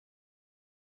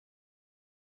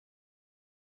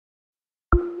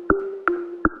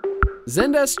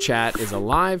Zendesk Chat is a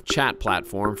live chat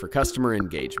platform for customer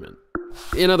engagement.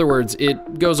 In other words,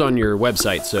 it goes on your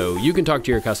website so you can talk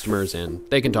to your customers and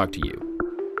they can talk to you.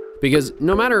 Because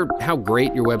no matter how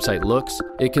great your website looks,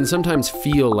 it can sometimes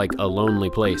feel like a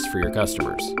lonely place for your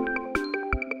customers.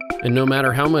 And no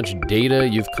matter how much data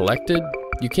you've collected,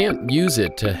 you can't use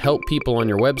it to help people on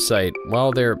your website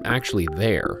while they're actually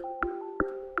there.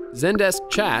 Zendesk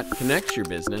Chat connects your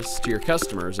business to your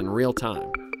customers in real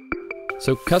time,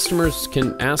 so customers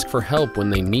can ask for help when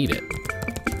they need it.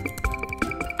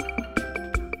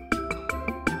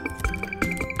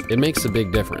 It makes a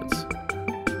big difference.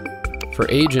 For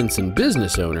agents and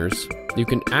business owners, you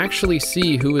can actually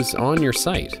see who is on your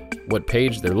site, what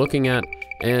page they're looking at,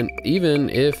 and even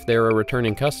if they're a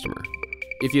returning customer.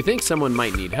 If you think someone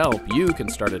might need help, you can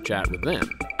start a chat with them.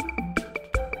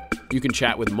 You can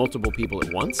chat with multiple people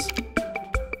at once,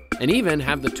 and even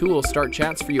have the tool start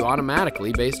chats for you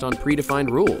automatically based on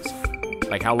predefined rules,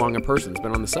 like how long a person's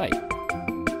been on the site.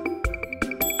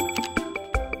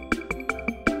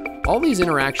 All these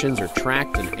interactions are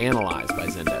tracked and analyzed by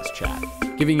Zendesk Chat,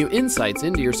 giving you insights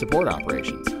into your support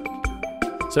operations.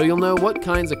 So you'll know what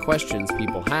kinds of questions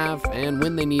people have and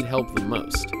when they need help the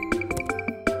most.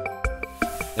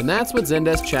 And that's what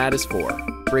Zendesk Chat is for,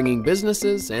 bringing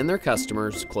businesses and their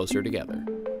customers closer together.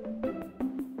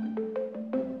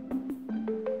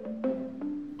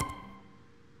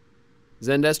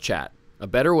 Zendesk Chat, a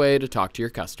better way to talk to your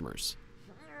customers.